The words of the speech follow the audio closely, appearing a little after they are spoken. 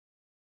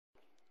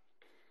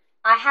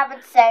I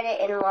haven't said it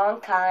in a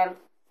long time,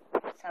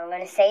 so I'm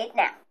going to say it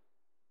now.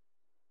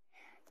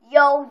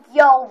 Yo,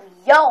 yo,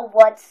 yo,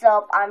 what's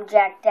up? I'm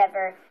Jack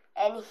Dever,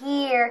 and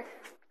here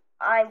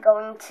I'm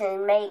going to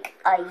make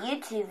a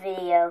YouTube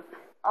video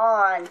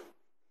on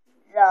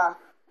the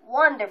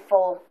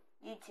wonderful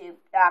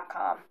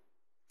YouTube.com.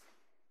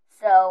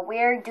 So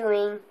we're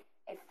doing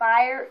a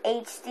Fire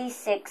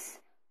HD6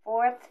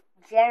 4th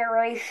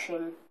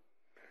generation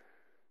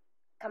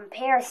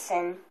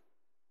comparison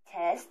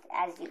test,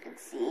 as you can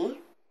see.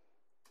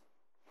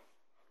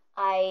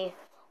 I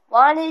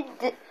wanted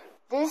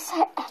this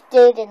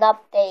did an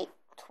update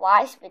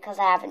twice because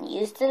I haven't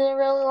used it in a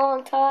really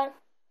long time.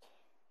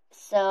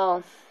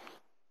 So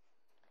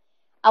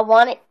I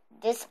wanted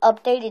this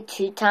updated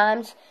 2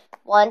 times.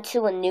 One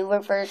to a newer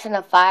version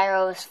of Fire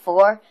OS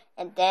 4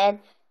 and then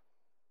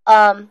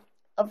a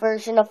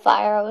version of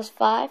Fire OS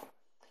 5.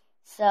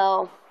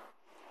 So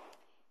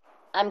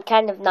I'm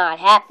kind of not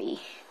happy.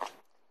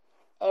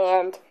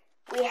 And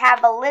we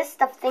have a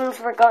list of things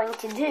we're going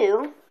to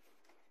do.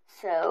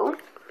 So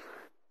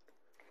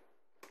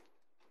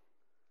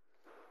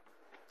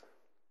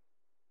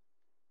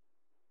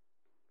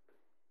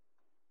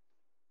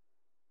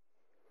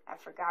I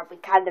forgot we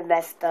kind of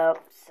messed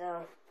up,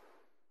 so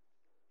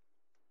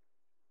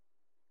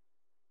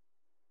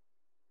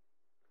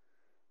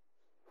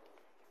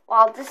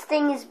while this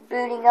thing is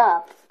booting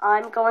up,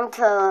 I'm going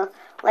to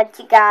let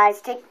you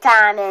guys take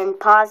time and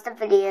pause the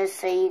video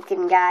so you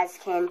guys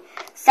can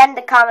send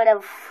a comment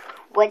of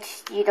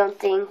which you don't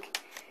think,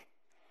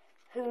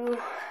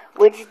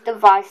 which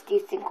device do you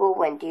think will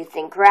win? Do you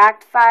think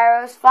cracked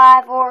Fire OS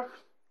 5 or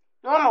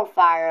normal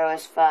Fire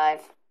OS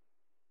 5?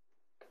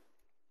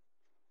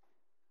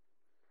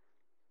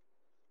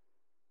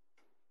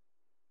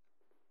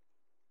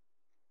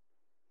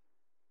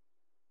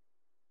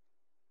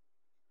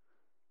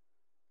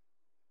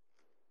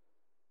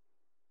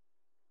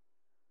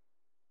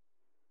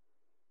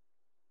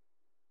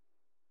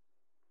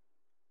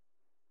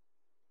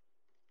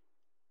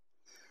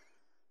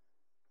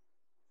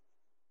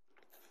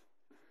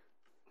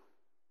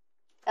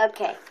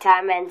 Okay,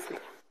 time ends now.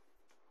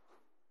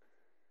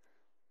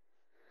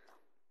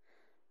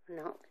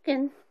 No,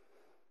 again.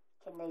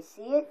 Can they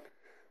see it?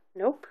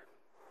 Nope.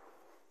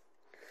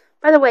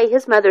 By the way,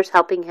 his mother's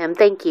helping him.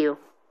 Thank you.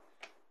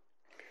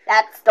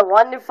 That's the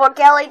wonderful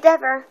Kelly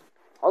Dever.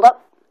 Hold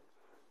up.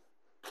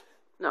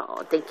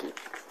 No, thank you.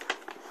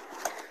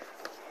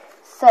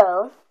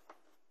 So,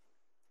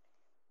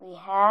 we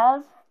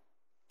have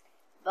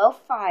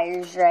both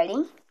fires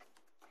ready.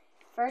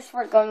 First,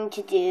 we're going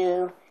to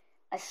do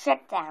a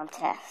shutdown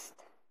test.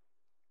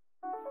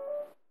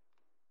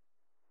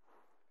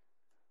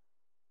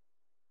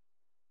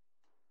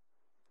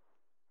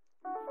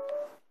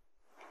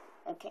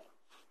 Okay.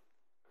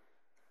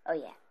 Oh,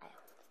 yeah.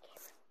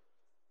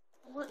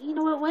 Well, you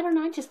know what? Why don't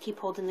I just keep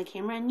holding the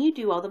camera and you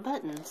do all the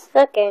buttons?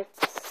 Okay.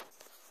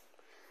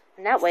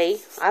 And that way,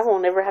 I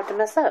won't ever have to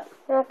mess up.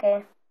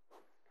 Okay.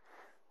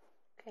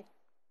 Okay.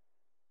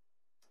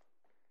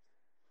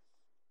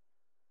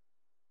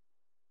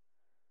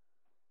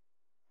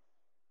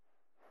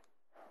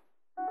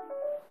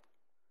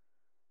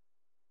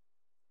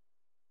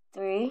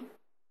 Three,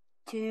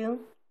 2,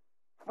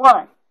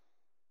 1.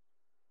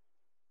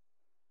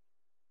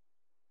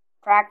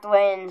 Cracked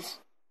wins.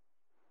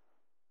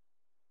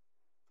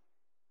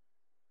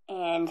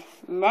 And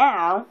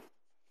now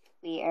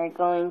we are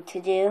going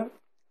to do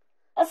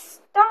a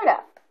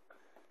startup.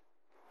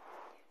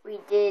 We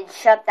did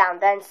shutdown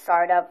then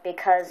startup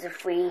because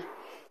if we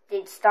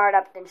did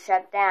startup then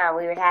shut down,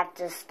 we would have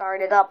to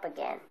start it up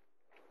again.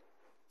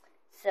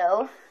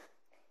 So,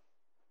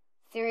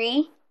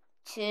 3,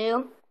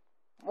 2,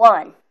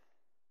 1.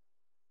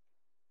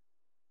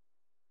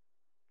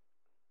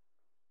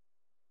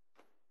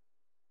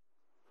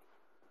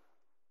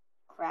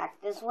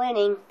 Cracked is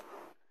winning.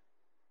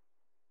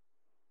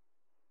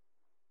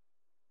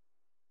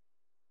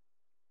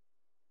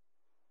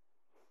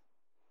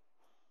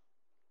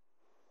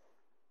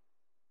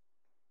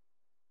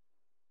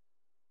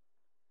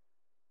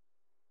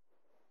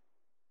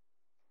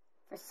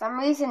 For some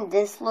reason,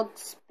 this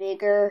looks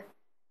bigger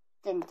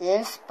than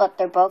this, but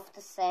they're both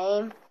the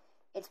same.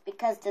 It's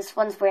because this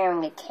one's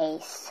wearing a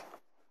case.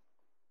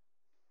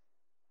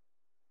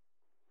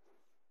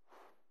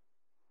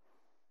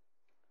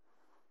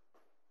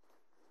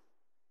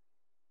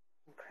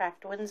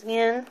 Cracked ones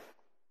again.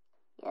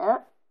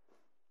 Yep.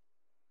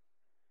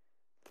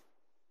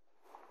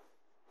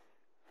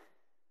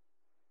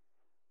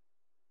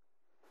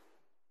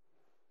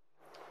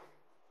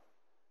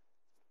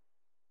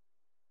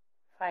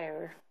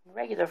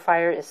 Regular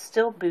Fire is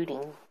still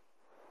booting.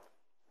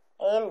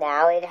 And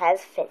now it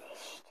has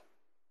finished.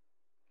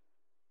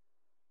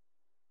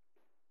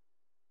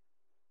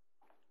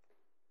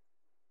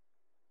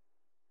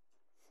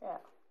 So,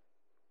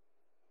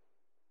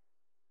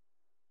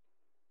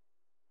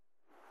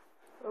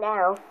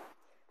 now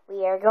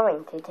we are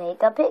going to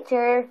take a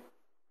picture.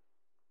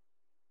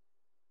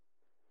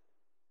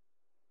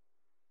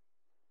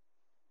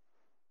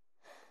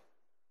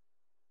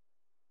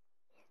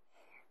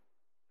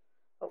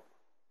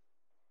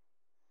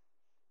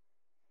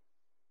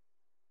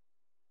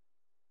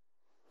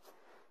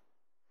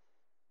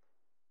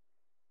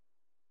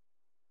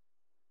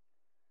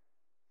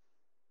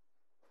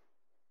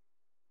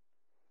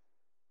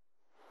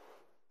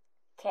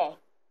 Okay.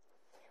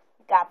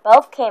 We got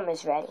both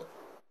cameras ready.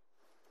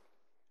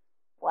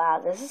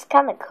 Wow, this is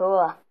kind of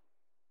cool.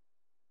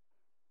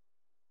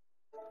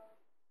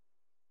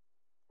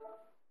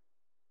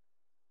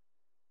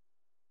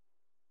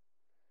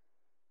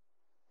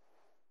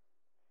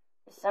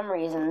 For some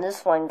reason,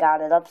 this one got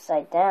it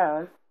upside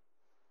down.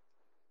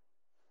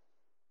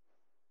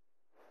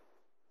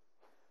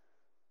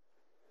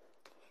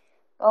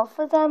 Both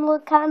of them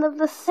look kind of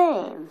the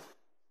same.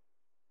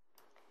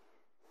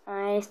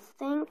 I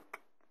think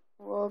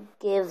we'll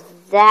give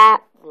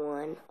that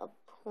one a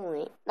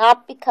point.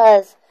 Not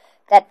because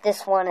that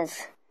this one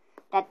is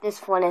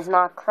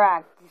not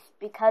cracked. Just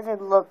because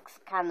it looks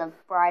kind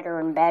of brighter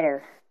and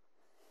better.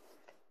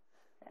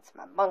 That's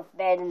my bunk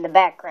bed in the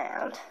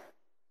background.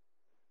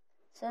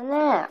 So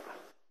now,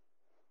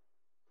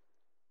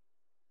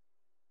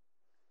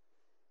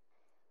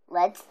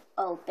 let's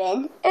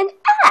open an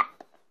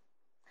app.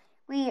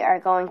 We are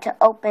going to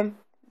open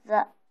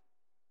the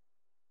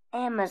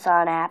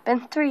Amazon app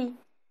in 3,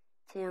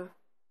 2,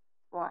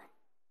 1.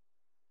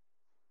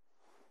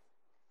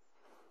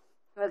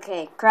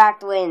 Okay,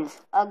 cracked wins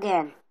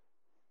again.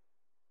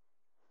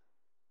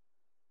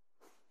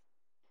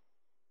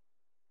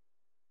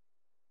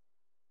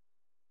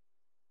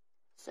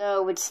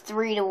 So it's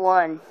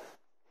 3-1.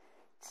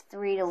 It's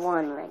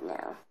 3-1 right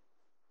now.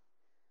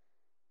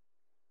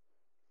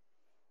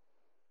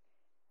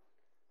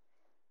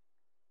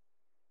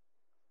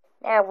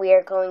 Now we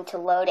are going to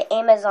load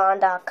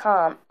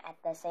Amazon.com at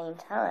the same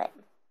time.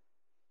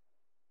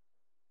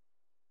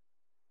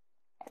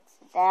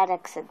 Exit that,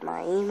 exit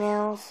my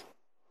emails.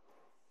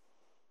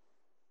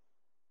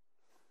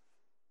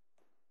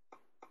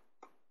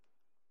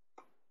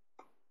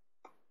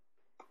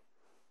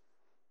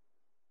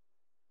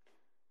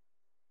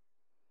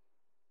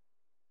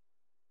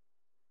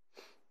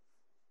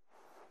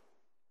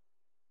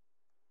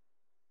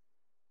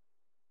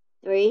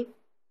 Three,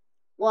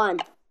 1.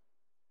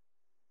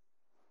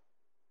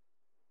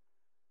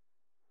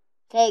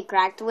 Okay,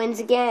 cracked wins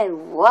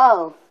again.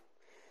 Whoa.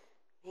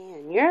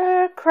 Man,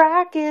 your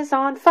crack is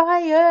on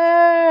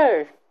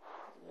fire.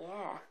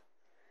 Yeah.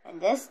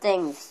 And this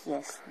thing's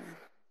just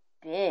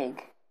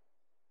big.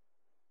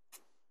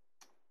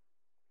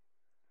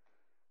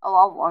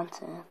 Oh, I want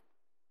to.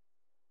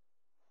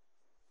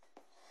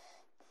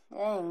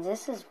 Dang,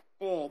 this is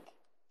big.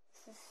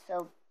 This is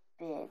so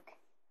big.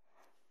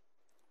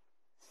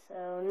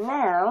 So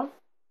now,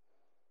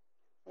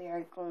 we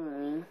are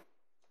going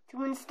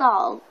to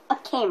install a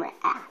camera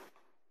app.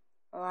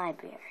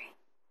 Library.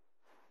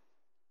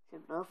 So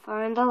both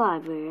are in the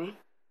library.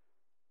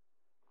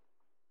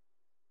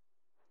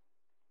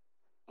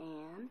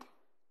 And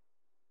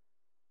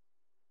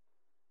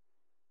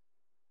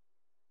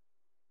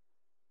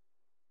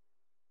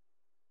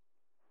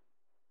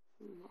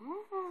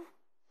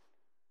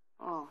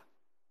oh.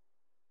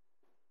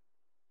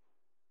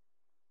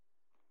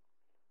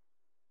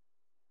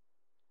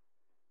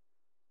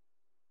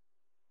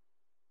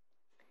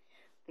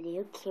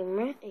 Video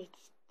camera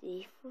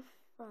HD for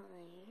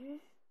fire.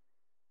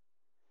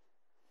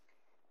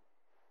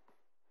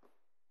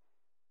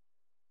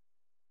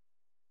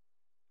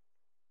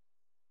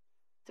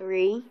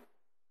 Three.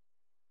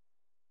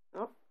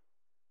 Oh.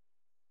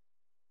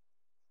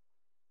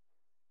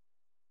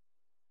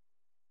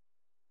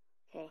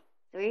 Okay.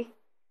 3,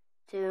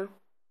 2,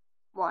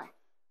 1. I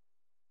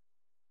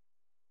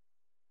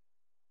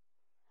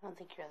don't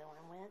think your other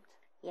one went.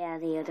 Yeah,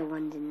 the other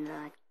one did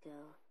not go.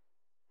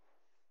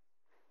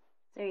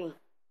 3,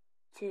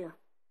 2,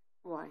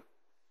 1.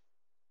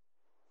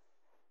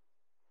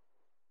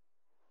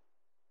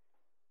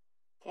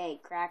 Okay,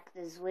 cracked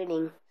is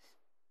winning.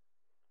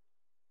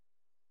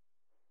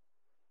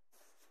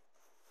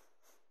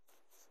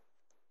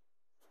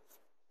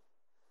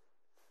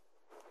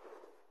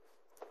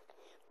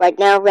 Right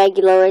now,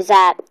 regular is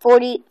at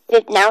 40.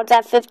 Now it's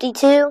at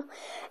 52,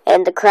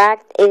 and the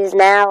cracked is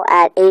now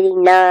at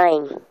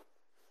 89.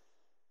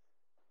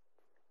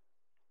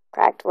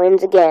 Cracked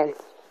wins again.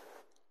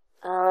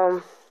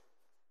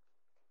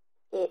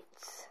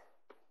 It's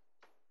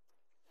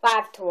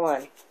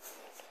 5-1.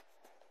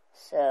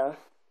 So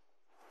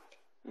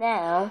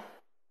now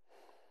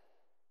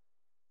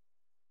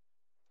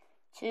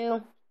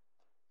to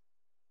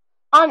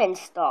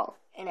uninstall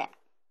an app.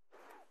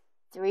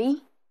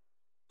 3,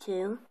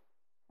 2,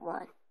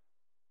 1.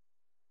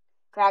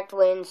 Cracked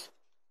wins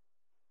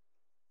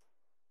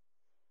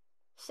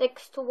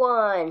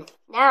 6-1.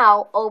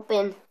 Now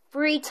open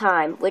free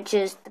time, which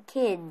is the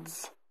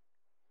kids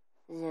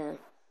zone.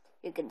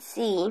 You can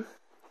see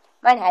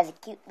mine has a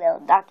cute little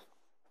ducky.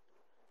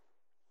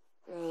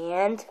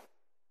 And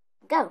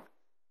go.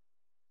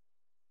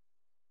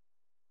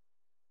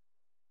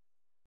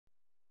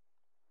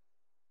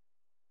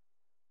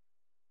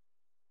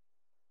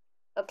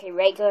 Okay,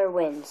 regular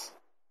wins.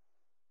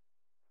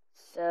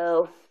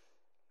 So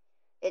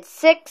it's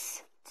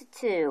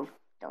 6-2.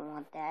 Don't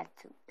want that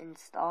to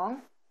install.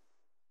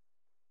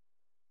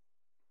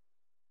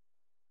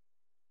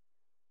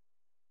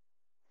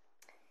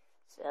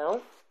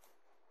 So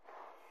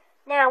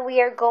now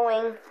we are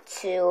going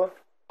to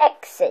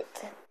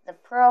exit the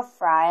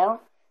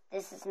profile.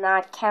 This is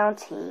not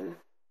counting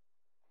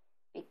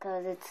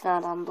because it's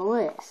not on the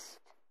list.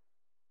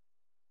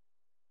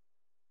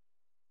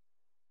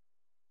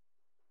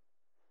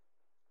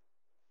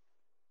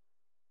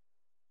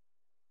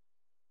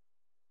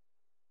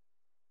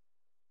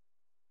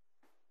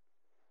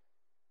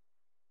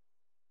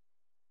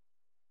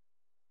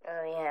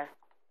 Oh yeah,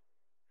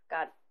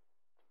 got.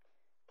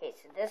 Okay,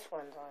 so this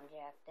one's on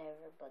Jack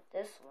Dever, but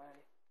this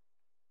one,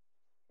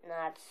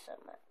 not so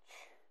much.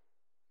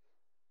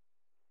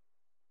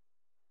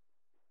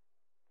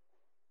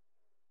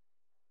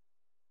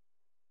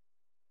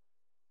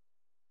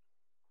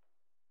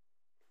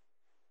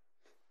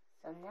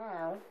 So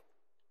now,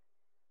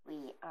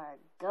 we are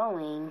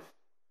going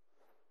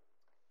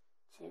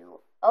to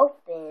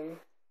open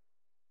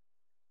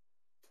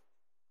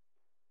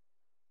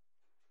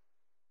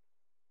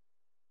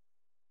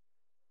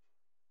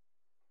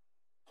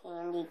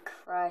Candy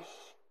Crush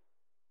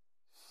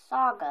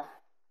Saga.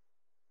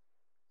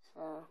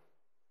 So,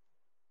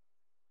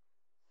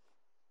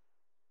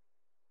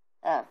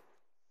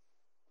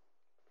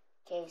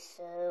 okay,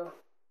 so,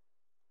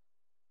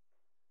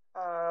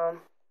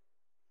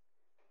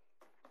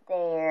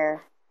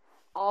 they're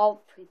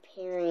all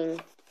preparing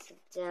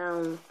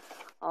to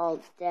all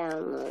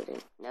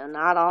downloading. No,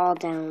 not all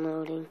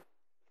downloading.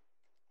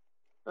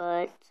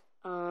 But,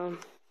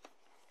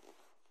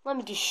 let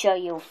me just show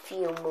you a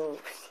few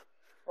moves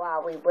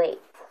while we wait.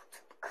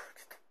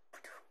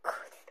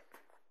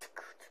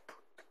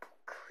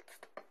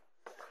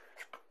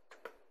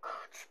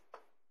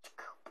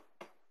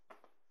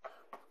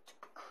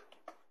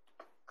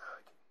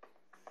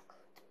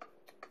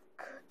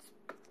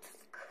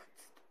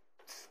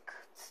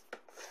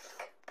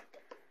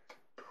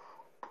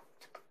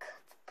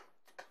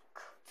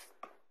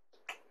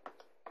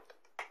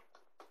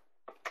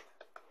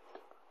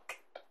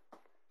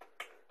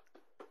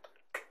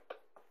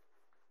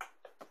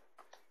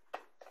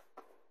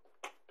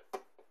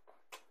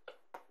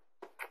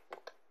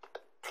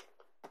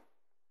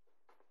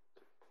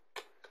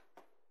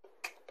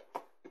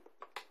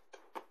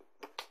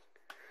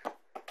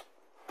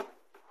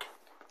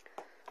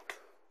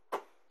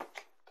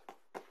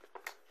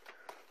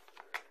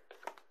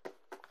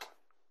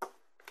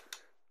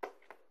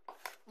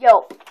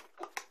 Yo.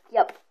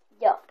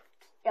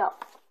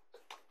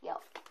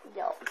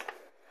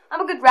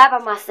 I'm a good rapper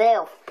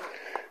myself.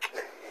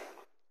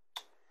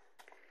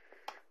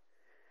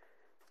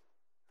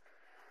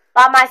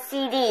 Buy my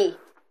CD.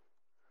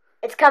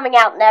 It's coming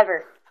out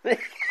never.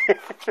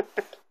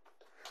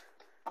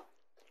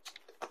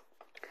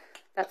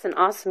 That's an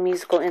awesome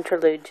musical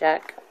interlude,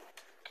 Jack.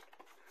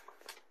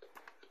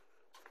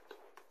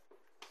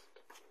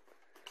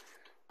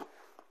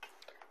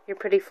 You're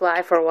pretty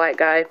fly for a white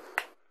guy.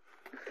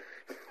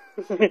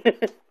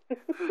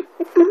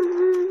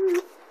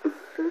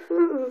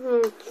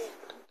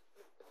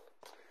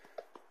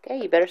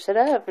 Okay, you better sit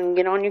up and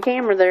get on your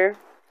camera there.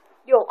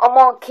 Yo, I'm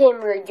on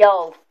camera,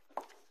 yo.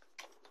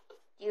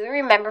 Do you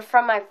remember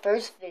from my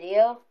first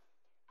video?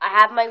 I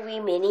have my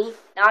Wii Mini.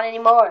 Not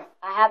anymore.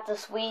 I have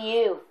this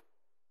Wii U.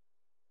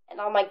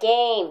 And all my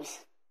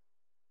games.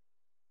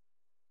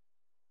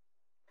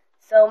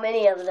 So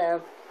many of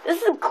them.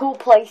 This is a cool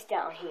place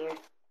down here.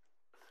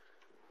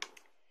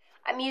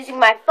 I'm using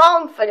my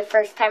phone for the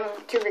first time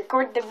to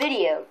record the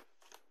video.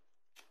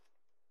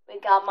 We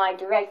got my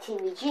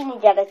DirecTV Genie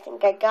that I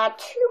think I got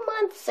 2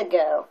 months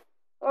ago.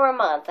 Or a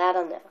month, I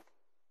don't know.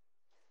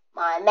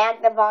 My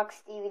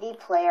Magnavox DVD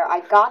player,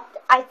 I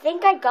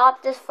think I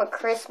got this for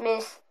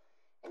Christmas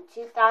in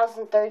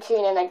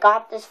 2013, and I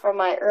got this for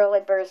my early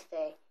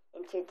birthday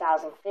in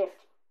 2015.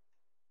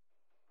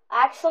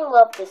 I actually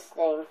love this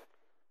thing.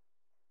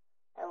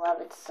 I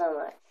love it so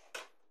much.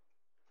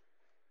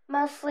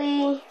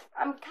 Mostly,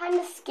 I'm kind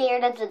of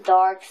scared of the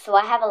dark, so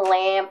I have a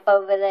lamp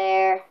over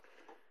there.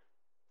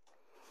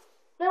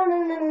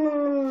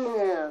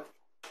 No.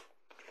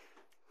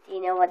 Do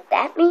you know what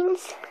that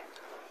means?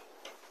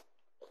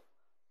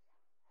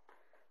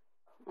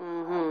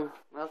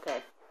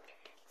 Okay.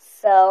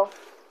 So,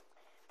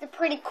 it's a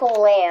pretty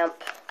cool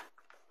lamp.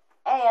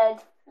 And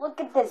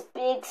look at this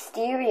big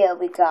stereo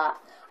we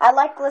got. I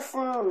like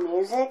listening to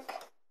music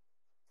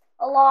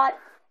a lot.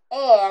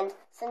 And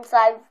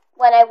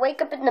when I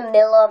wake up in the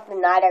middle of the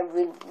night, I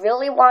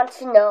really want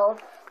to know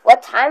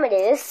what time it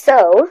is.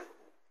 So,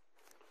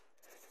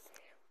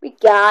 we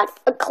got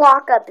a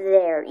clock up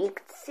there. You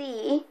can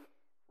see,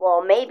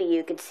 well, maybe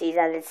you can see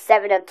that it's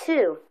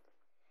 7:02.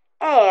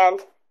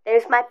 And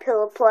there's my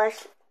pillow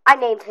plush. I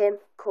named him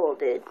Cool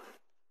Dude.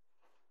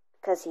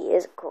 Because he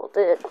is a cool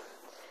dude.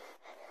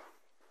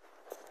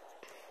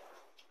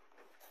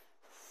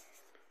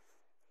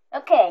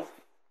 Okay.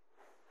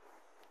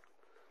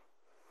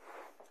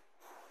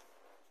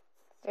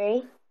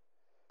 3,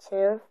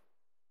 2,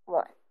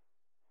 1.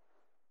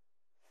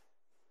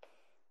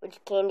 Which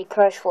Candy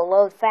Crush will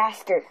load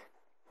faster?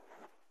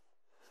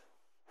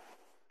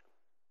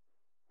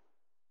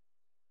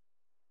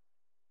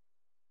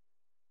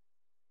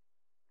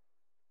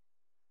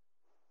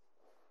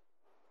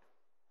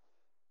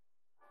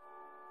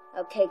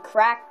 Okay,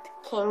 cracked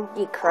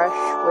Candy Crush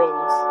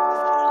wins.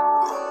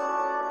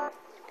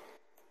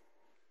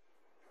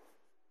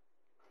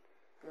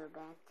 Go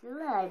back to the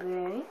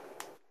library.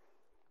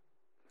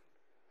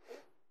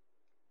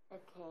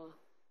 Okay.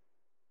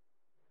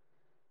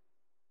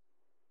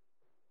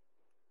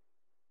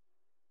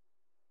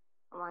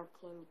 I want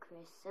Candy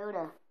Crush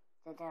Soda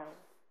to down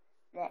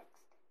next.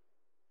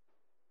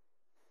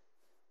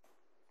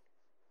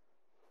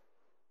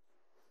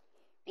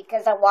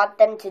 Because I want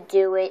them to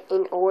do it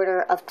in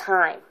order of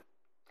time.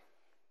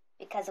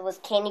 Because it was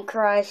Candy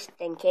Crush,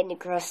 then Candy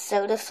Crush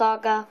Soda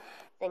Saga,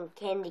 then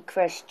Candy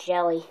Crush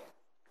Jelly.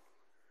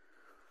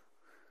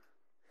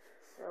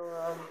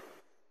 So,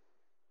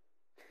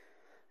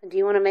 Do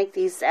you want to make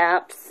these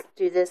apps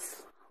do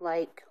this,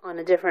 like, on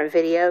a different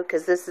video?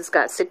 Because this has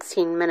got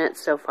 16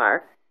 minutes so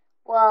far.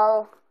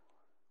 well,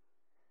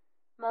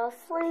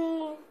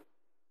 mostly...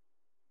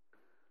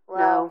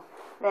 No.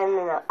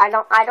 No.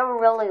 I don't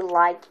really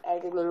like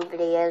editing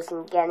videos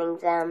and getting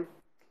them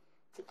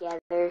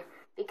together.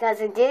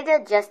 Because I did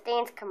a Just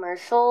Dance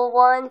commercial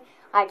one.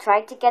 I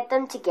tried to get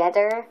them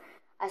together.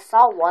 I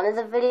saw one of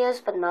the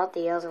videos, but not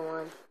the other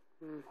one.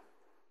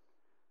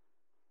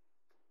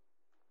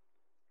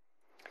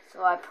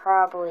 So I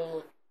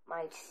probably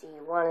might see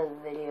one of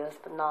the videos,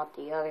 but not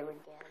the other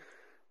again.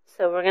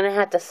 So we're going to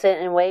have to sit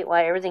and wait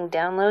while everything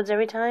downloads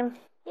every time?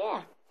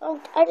 Yeah. Well,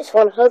 I just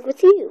want to hug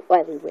with you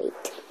while we wait.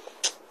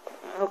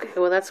 Okay,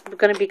 well that's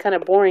going to be kind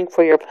of boring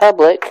for your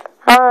public.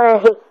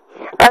 Hi,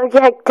 I'm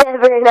Jack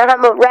Dever and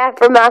I'm a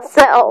rapper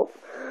myself.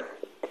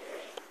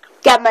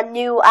 Got my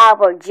new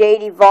album,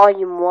 JD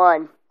Volume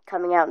 1,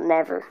 coming out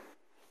never.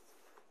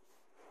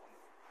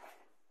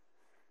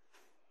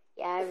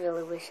 Yeah, I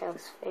really wish I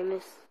was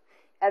famous.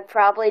 I'd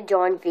probably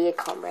join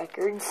Viacom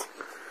Records.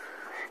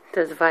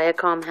 Does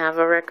Viacom have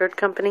a record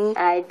company?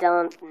 I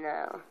don't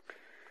know.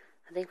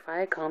 I think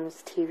Viacom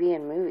is TV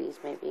and movies,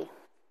 maybe.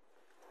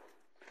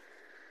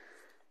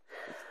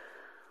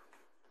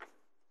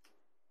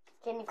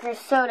 Candy Crush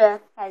Soda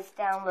has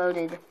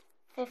downloaded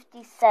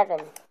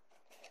 57.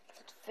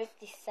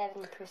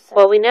 57%.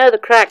 Well, we know the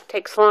crack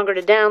takes longer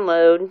to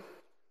download.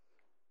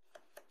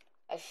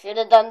 I should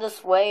have done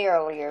this way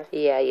earlier.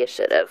 Yeah, you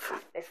should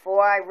have.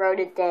 Before I wrote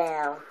it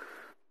down.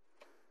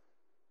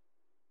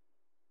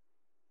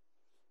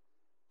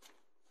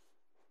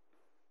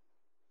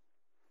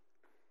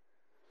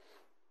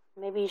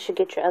 Maybe you should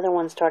get your other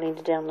one starting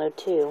to download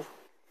too.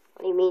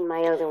 What do you mean,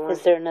 my other one?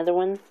 Is there another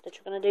one that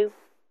you're going to do?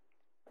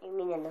 What do you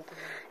mean, another one?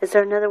 Is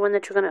there another one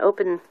that you're going to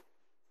open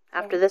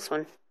after this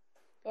one?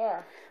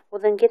 Yeah.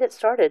 Well, then get it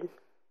started.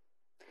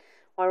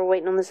 While we're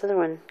waiting on this other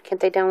one.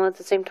 Can't they download at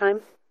the same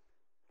time?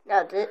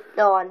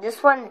 No, on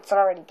this one, it's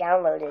already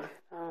downloaded.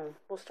 Oh,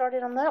 we'll start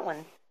it on that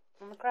one.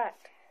 On the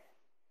crack.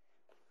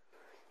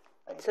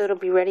 So it'll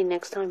be ready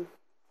next time.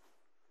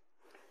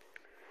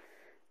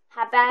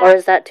 How about... Or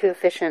is that too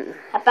efficient?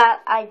 How about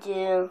I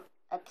do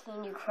a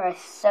Candy Crush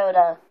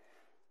Soda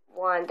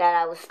one that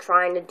I was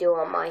trying to do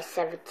on my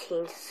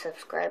 17th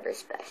subscriber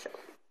special.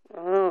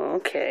 Oh,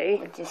 okay.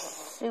 Which is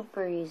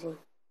super easy.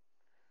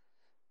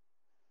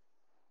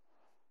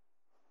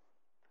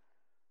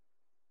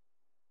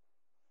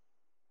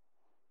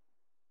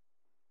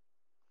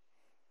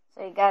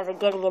 So you guys are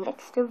getting an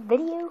extra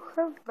video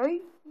from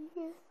me.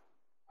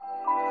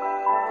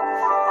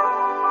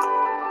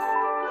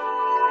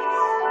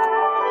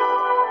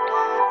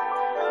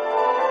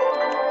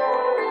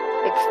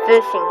 It's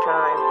fishing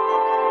time.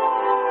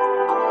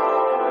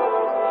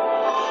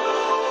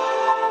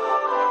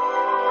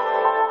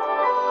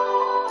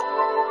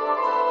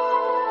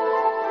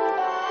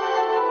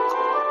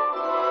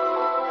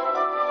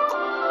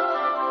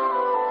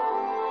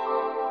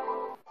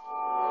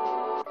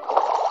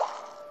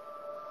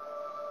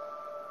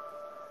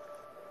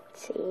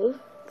 See,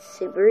 it's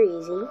super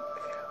easy.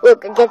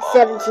 Look, I get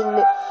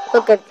 17.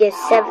 Look, I get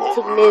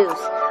 17 moves.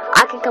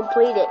 I can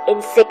complete it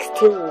in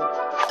 16.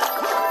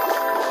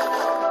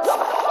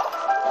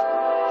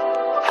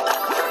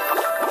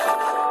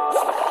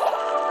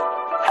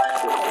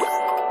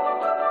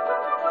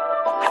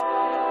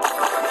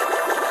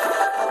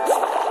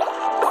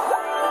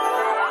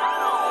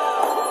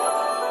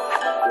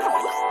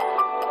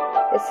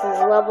 This is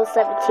level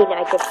 17.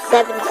 I get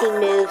 17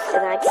 moves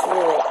and I can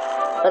do it.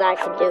 But I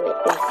can do it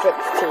in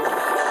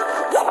 16.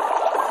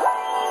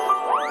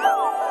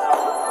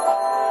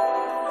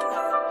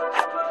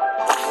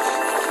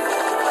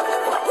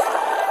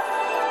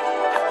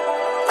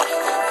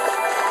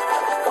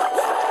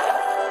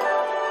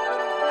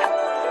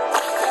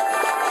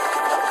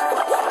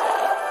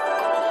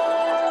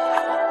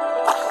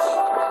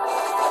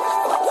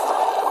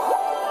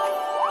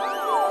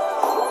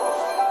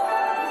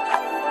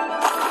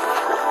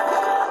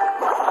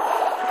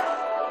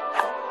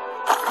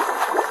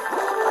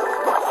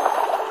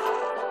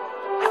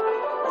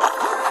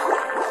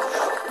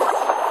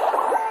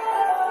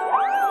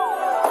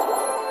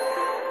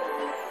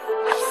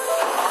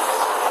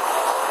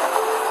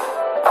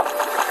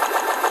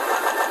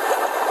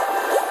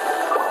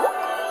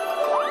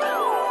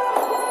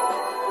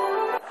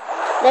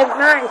 Never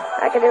mind,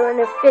 I can do it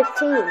in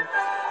 15.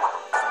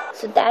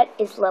 So that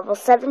is level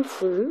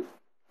 17.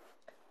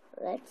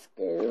 Let's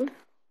go.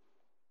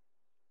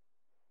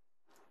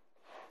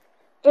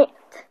 And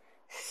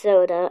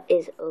soda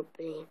is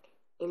opening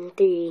in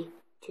 3,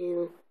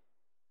 2,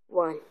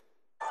 1.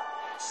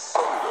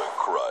 Soda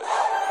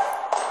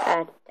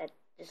Crush.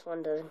 This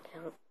one doesn't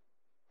count.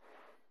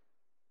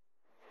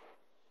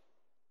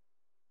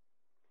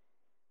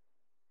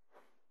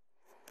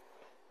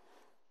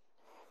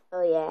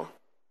 Oh yeah,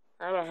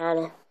 I know how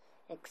to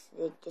exit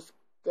it. Just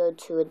go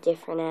to a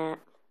different app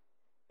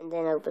and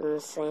then open the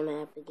same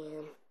app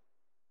again.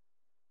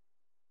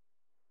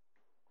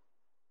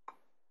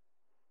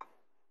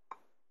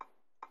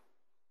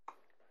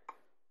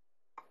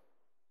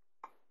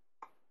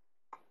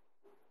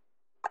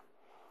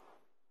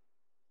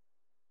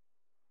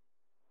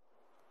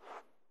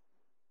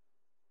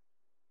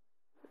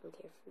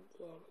 Okay,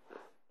 forget it.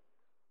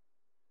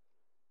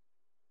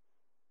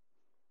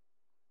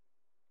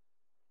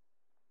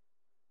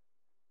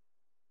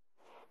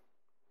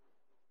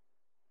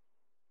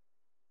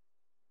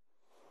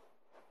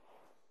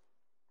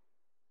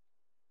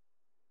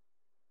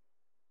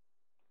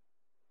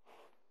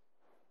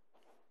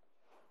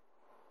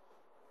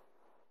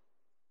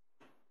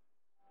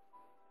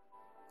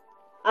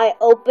 I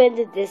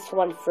opened this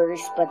one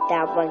first, but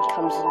that one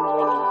comes in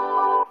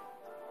winning.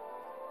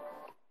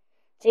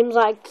 Seems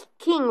like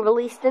King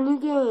released a new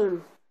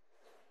game.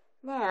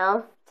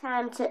 Now,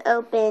 time to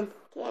open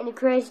Candy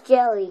Crush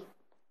Jelly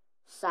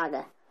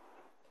Saga.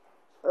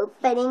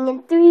 Opening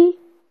in 3,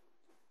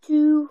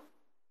 2,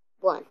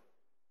 1.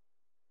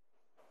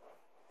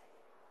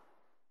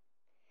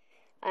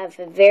 I have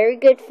a very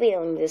good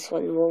feeling this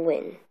one will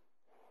win.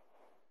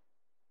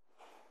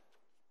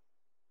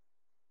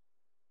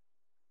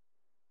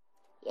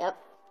 Yep.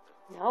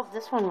 Nope,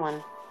 this one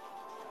won.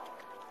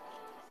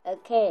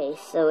 Okay,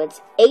 so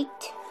it's 8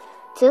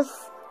 to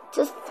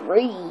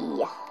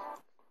 3.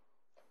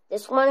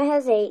 This one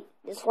has 8.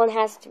 This one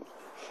has 3.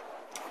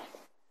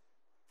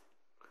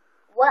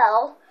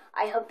 Well,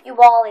 I hope you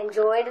all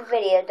enjoyed the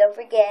video. Don't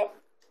forget,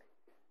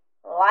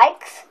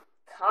 likes,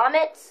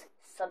 comments,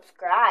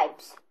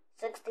 subscribes.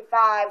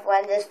 65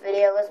 when this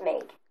video was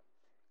made.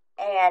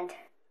 And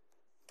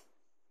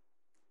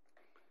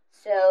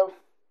so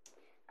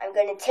I'm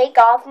going to take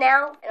off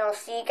now, and I'll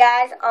see you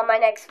guys on my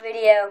next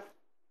video.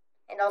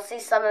 And I'll see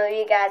some of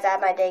you guys at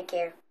my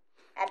daycare,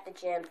 at the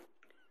gym.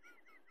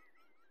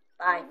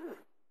 Bye.